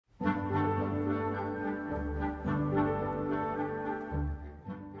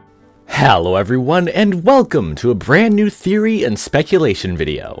Hello everyone, and welcome to a brand new theory and speculation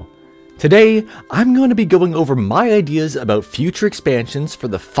video. Today, I'm going to be going over my ideas about future expansions for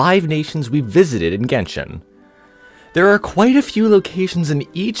the 5 nations we visited in Genshin. There are quite a few locations in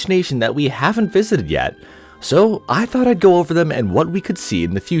each nation that we haven't visited yet, so I thought I'd go over them and what we could see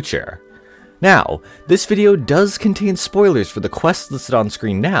in the future. Now, this video does contain spoilers for the quests listed on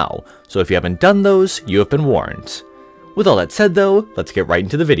screen now, so if you haven't done those, you have been warned. With all that said though, let's get right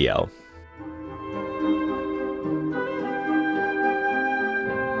into the video.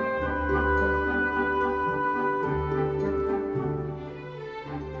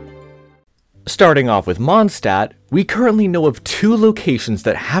 Starting off with Mondstadt, we currently know of 2 locations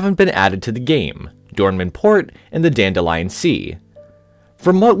that haven't been added to the game, Dornman Port and the Dandelion Sea.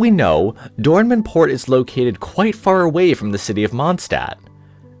 From what we know, Dornman Port is located quite far away from the city of Mondstadt.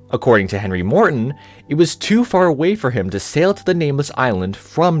 According to Henry Morton, it was too far away for him to sail to the Nameless Island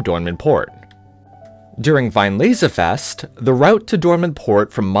from Dornman Port. During Weinlesefest, the route to Dornman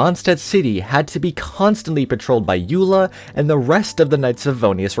Port from Mondstadt City had to be constantly patrolled by Eula and the rest of the Knights of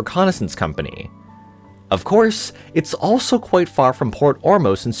Vonius Reconnaissance Company. Of course, it's also quite far from Port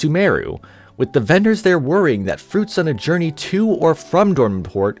Ormos in Sumeru, with the vendors there worrying that fruits on a journey to or from Dornman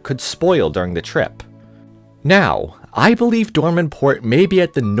Port could spoil during the trip. Now, I believe Dornman Port may be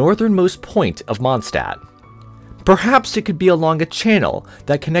at the northernmost point of Mondstadt. Perhaps it could be along a channel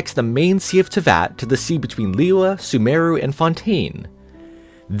that connects the main Sea of Teyvat to the sea between Liyue, Sumeru, and Fontaine.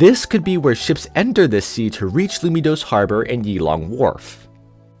 This could be where ships enter this sea to reach Lumidos Harbor and Yilong Wharf.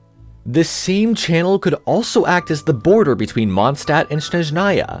 This same channel could also act as the border between Mondstadt and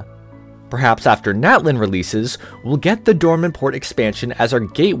Snezhnaya. Perhaps after Natlan releases, we'll get the Dornman Port expansion as our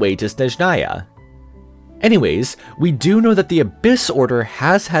gateway to Snezhnaya. Anyways, we do know that the Abyss Order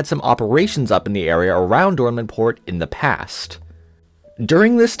has had some operations up in the area around Dornman Port in the past.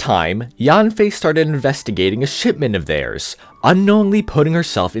 During this time, Yanfei started investigating a shipment of theirs, unknowingly putting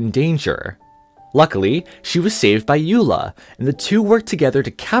herself in danger. Luckily, she was saved by Eula, and the two worked together to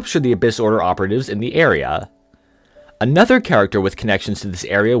capture the Abyss Order operatives in the area. Another character with connections to this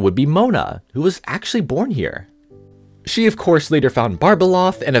area would be Mona, who was actually born here. She of course later found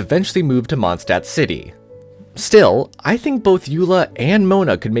Barbeloth and eventually moved to Mondstadt City. Still, I think both Eula and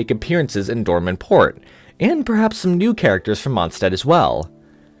Mona could make appearances in Dornman Port, and perhaps some new characters from Mondstadt as well.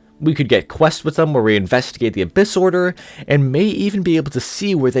 We could get quests with them where we investigate the Abyss Order, and may even be able to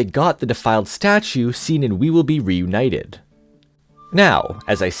see where they got the defiled statue seen in We Will Be Reunited. Now,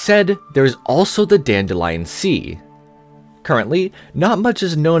 as I said, there is also the Dandelion Sea. Currently, not much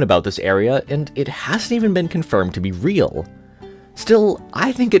is known about this area, and it hasn't even been confirmed to be real. Still,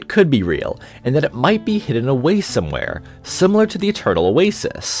 I think it could be real, and that it might be hidden away somewhere, similar to the Eternal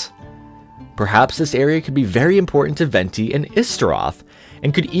Oasis. Perhaps this area could be very important to Venti and Istaroth,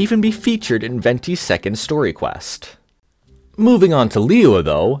 and could even be featured in Venti's second story quest. Moving on to Liyue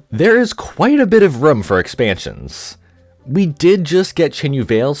though, there is quite a bit of room for expansions. We did just get Chenyu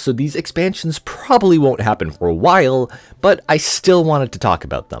Vale, so these expansions probably won't happen for a while, but I still wanted to talk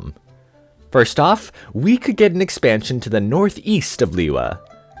about them. First off, we could get an expansion to the northeast of Liyue.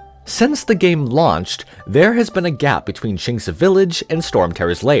 Since the game launched, there has been a gap between Qingce Village and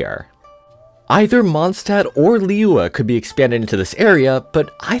Stormterror's Lair. Either Mondstadt or Liyue could be expanded into this area,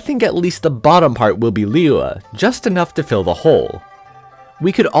 but I think at least the bottom part will be Liyue, just enough to fill the hole.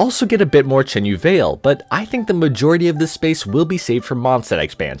 We could also get a bit more Chenyu Vale, but I think the majority of this space will be saved for Mondstadt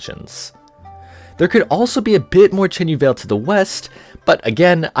expansions. There could also be a bit more Chenyu Vale to the west, but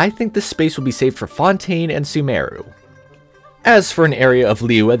again, I think this space will be saved for Fontaine and Sumeru. As for an area of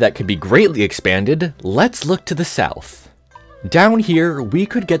Liyue that could be greatly expanded, let's look to the south. Down here, we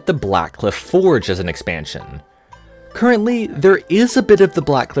could get the Blackcliff Forge as an expansion. Currently, there is a bit of the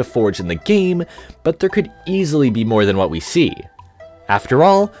Blackcliff Forge in the game, but there could easily be more than what we see. After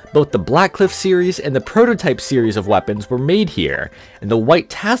all, both the Blackcliff series and the Prototype series of weapons were made here, and the white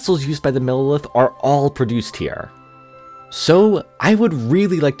tassels used by the Millelith are all produced here. So, I would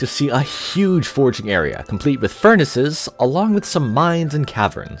really like to see a huge forging area, complete with furnaces, along with some mines and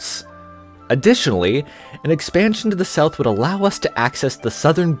caverns. Additionally, an expansion to the south would allow us to access the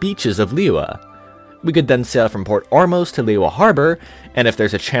southern beaches of Liyue. We could then sail from Port Ormos to Liyue Harbor, and if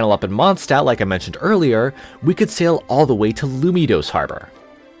there's a channel up in Mondstadt like I mentioned earlier, we could sail all the way to Lumidos Harbor.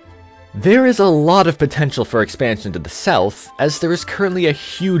 There is a lot of potential for expansion to the south, as there is currently a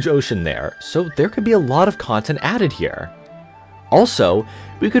huge ocean there, so there could be a lot of content added here. Also,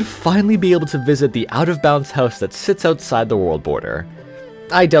 we could finally be able to visit the out-of-bounds house that sits outside the world border.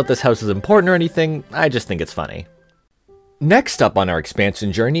 I doubt this house is important or anything, I just think it's funny. Next up on our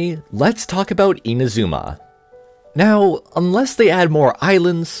expansion journey, let's talk about Inazuma. Now, unless they add more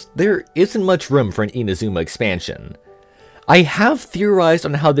islands, there isn't much room for an Inazuma expansion. I have theorized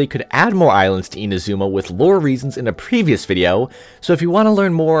on how they could add more islands to Inazuma with lore reasons in a previous video, so if you want to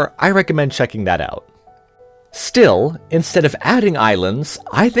learn more, I recommend checking that out. Still, instead of adding islands,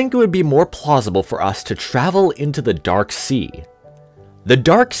 I think it would be more plausible for us to travel into the Dark Sea. The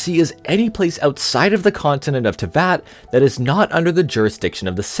Dark Sea is any place outside of the continent of Teyvat that is not under the jurisdiction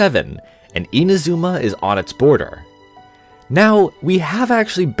of the Seven, and Inazuma is on its border. Now, we have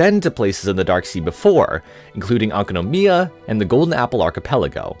actually been to places in the Dark Sea before, including Ankonomiya and the Golden Apple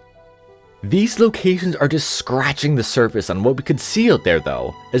Archipelago. These locations are just scratching the surface on what we could see out there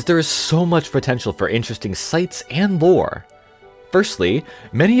though, as there is so much potential for interesting sights and lore. Firstly,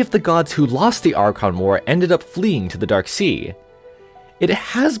 many of the gods who lost the Archon War ended up fleeing to the Dark Sea. It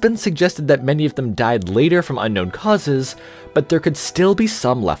has been suggested that many of them died later from unknown causes, but there could still be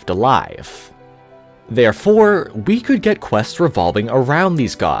some left alive. Therefore, we could get quests revolving around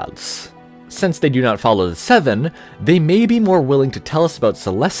these gods. Since they do not follow the Seven, they may be more willing to tell us about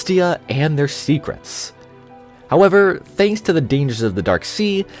Celestia and their secrets. However, thanks to the dangers of the Dark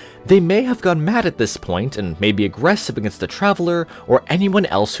Sea, they may have gone mad at this point and may be aggressive against the Traveler or anyone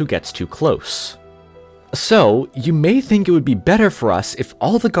else who gets too close. So, you may think it would be better for us if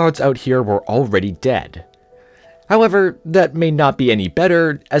all the guards out here were already dead. However, that may not be any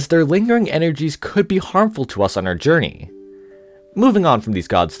better, as their lingering energies could be harmful to us on our journey. Moving on from these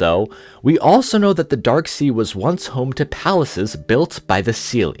gods though, we also know that the Dark Sea was once home to palaces built by the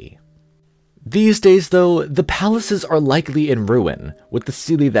Seelie. These days though, the palaces are likely in ruin, with the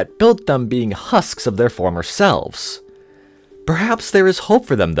Seelie that built them being husks of their former selves. Perhaps there is hope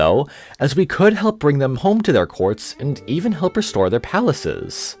for them though, as we could help bring them home to their courts and even help restore their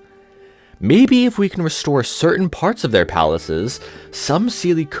palaces. Maybe if we can restore certain parts of their palaces, some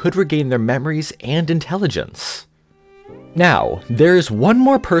Seelie could regain their memories and intelligence. Now, there is one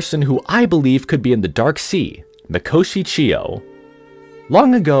more person who I believe could be in the Dark Sea, Mikoshi Chiyo.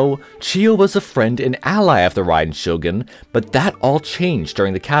 Long ago, Chiyo was a friend and ally of the Raiden Shogun, but that all changed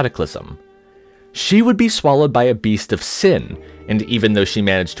during the Cataclysm. She would be swallowed by a beast of sin, and even though she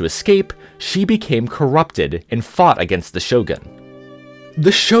managed to escape, she became corrupted and fought against the Shogun.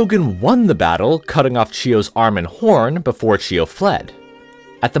 The Shogun won the battle, cutting off Chiyo's arm and horn before Chiyo fled.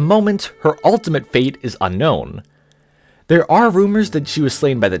 At the moment, her ultimate fate is unknown. There are rumors that she was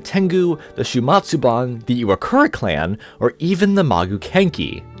slain by the Tengu, the Shumatsuban, the Iwakura clan, or even the Magu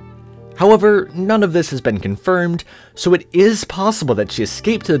Kenki. However, none of this has been confirmed, so it is possible that she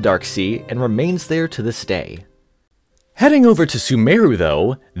escaped to the Dark Sea and remains there to this day. Heading over to Sumeru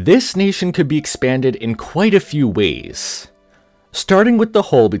though, this nation could be expanded in quite a few ways. Starting with the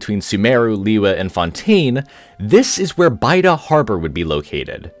hole between Sumeru, Liyue, and Fontaine, this is where Baida Harbor would be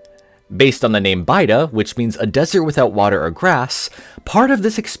located. Based on the name Baida, which means a desert without water or grass, part of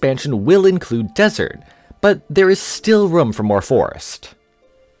this expansion will include desert, but there is still room for more forest.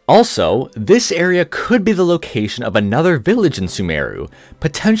 Also, this area could be the location of another village in Sumeru,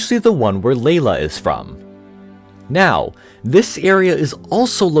 potentially the one where Layla is from. Now, this area is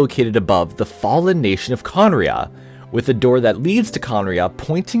also located above the fallen nation of Khaenri'ah, with a door that leads to Khaenri'ah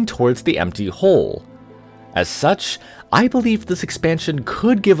pointing towards the empty hole. As such, I believe this expansion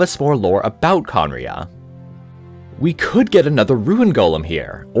could give us more lore about Khaenri'ah. We could get another ruin golem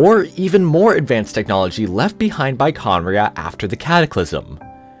here, or even more advanced technology left behind by Khaenri'ah after the Cataclysm.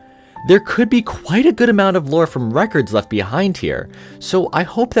 There could be quite a good amount of lore from records left behind here, so I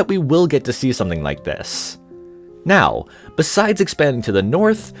hope that we will get to see something like this. Now, besides expanding to the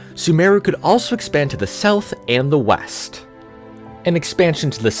north, Sumeru could also expand to the south and the west. An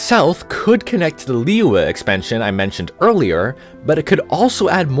expansion to the south could connect to the Liyue expansion I mentioned earlier, but it could also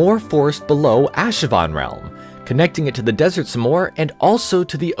add more forest below Ashivan Realm, connecting it to the desert some more and also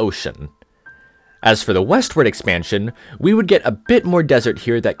to the ocean. As for the westward expansion, we would get a bit more desert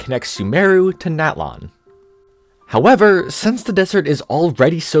here that connects Sumeru to Natlan. However, since the desert is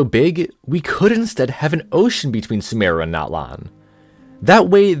already so big, we could instead have an ocean between Sumeru and Natlan. That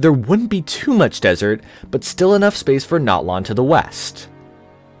way, there wouldn't be too much desert, but still enough space for Natlan to the west.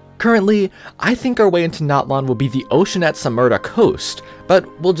 Currently, I think our way into Natlan will be the ocean at Samerda coast,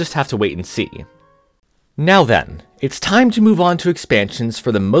 but we'll just have to wait and see. Now then, it's time to move on to expansions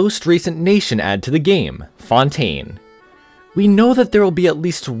for the most recent nation add to the game, Fontaine. We know that there will be at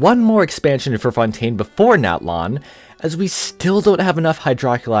least one more expansion for Fontaine before Natlan, as we still don't have enough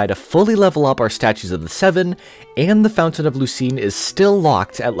Hydroculi to fully level up our Statues of the Seven, and the Fountain of Lucine is still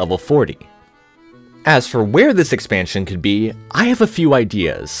locked at level 40. As for where this expansion could be, I have a few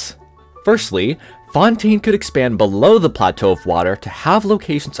ideas. Firstly, Fontaine could expand below the Plateau of Water to have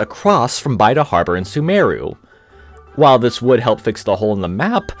locations across from Baida Harbor and Sumeru. While this would help fix the hole in the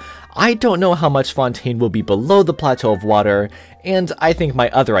map, I don't know how much Fontaine will be below the plateau of water, and I think my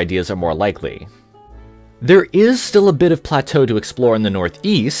other ideas are more likely. There is still a bit of plateau to explore in the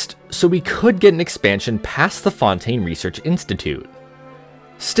northeast, so we could get an expansion past the Fontaine Research Institute.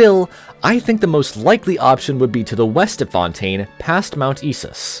 Still, I think the most likely option would be to the west of Fontaine, past Mount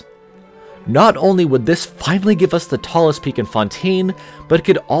Isis. Not only would this finally give us the tallest peak in Fontaine, but it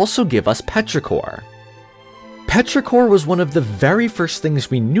could also give us Petrichor. Petrichor was one of the very first things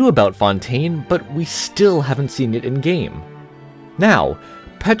we knew about Fontaine, but we still haven't seen it in-game. Now,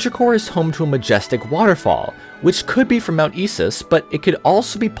 Petrichor is home to a majestic waterfall, which could be from Mount Isis, but it could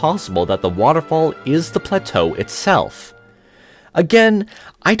also be possible that the waterfall is the plateau itself. Again,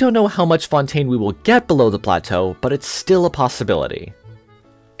 I don't know how much Fontaine we will get below the plateau, but it's still a possibility.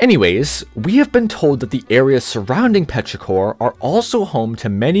 Anyways, we have been told that the areas surrounding Petrichor are also home to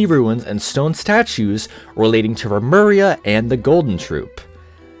many ruins and stone statues relating to Remuria and the Golden Troop.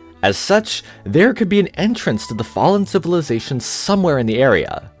 As such, there could be an entrance to the fallen civilization somewhere in the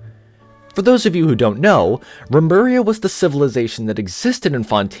area. For those of you who don't know, Remuria was the civilization that existed in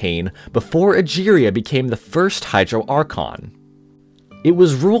Fontaine before Egeria became the first Hydro Archon. It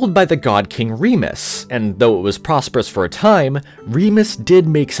was ruled by the god king Remus, and though it was prosperous for a time, Remus did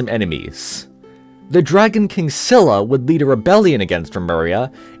make some enemies. The dragon king Scylla would lead a rebellion against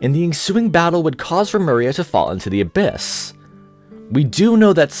Remuria, and the ensuing battle would cause Remuria to fall into the abyss. We do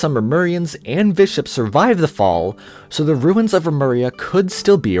know that some Remurians and bishops survived the fall, so the ruins of Remuria could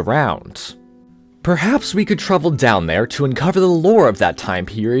still be around. Perhaps we could travel down there to uncover the lore of that time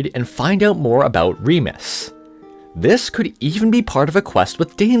period and find out more about Remus. This could even be part of a quest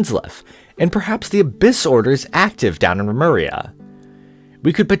with Dainsleif, and perhaps the Abyss Order is active down in Remuria.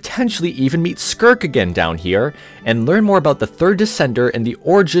 We could potentially even meet Skirk again down here, and learn more about the Third Descender and the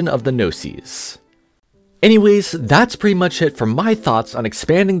origin of the Gnosis. Anyways, that's pretty much it for my thoughts on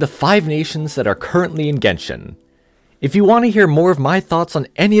expanding the 5 nations that are currently in Genshin. If you want to hear more of my thoughts on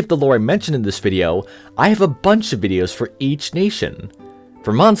any of the lore I mentioned in this video, I have a bunch of videos for each nation.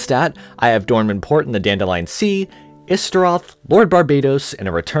 For Mondstadt, I have Dornman Port in the Dandelion Sea, Istaroth, Lord Barbados, and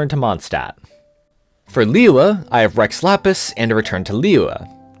a return to Mondstadt. For Liyue, I have Rex Lapis and a return to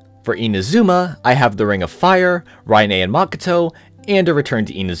Liyue. For Inazuma, I have the Ring of Fire, Raine and Makoto, and a return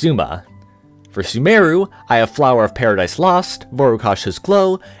to Inazuma. For Sumeru, I have Flower of Paradise Lost, Vorukasha's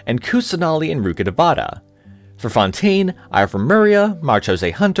Glow, and Kusanali and Rukkhadevata. For Fontaine, I have Remuria,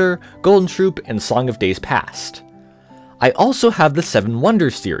 Marchose Hunter, Golden Troop, and Song of Days Past. I also have the 7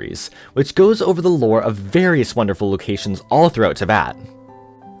 Wonders series, which goes over the lore of various wonderful locations all throughout Teyvat.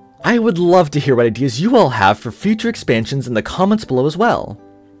 I would love to hear what ideas you all have for future expansions in the comments below as well.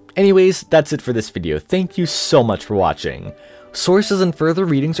 Anyways, that's it for this video. Thank you so much for watching. Sources and further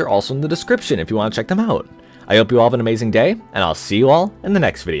readings are also in the description if you want to check them out. I hope you all have an amazing day, and I'll see you all in the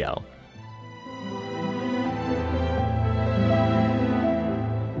next video.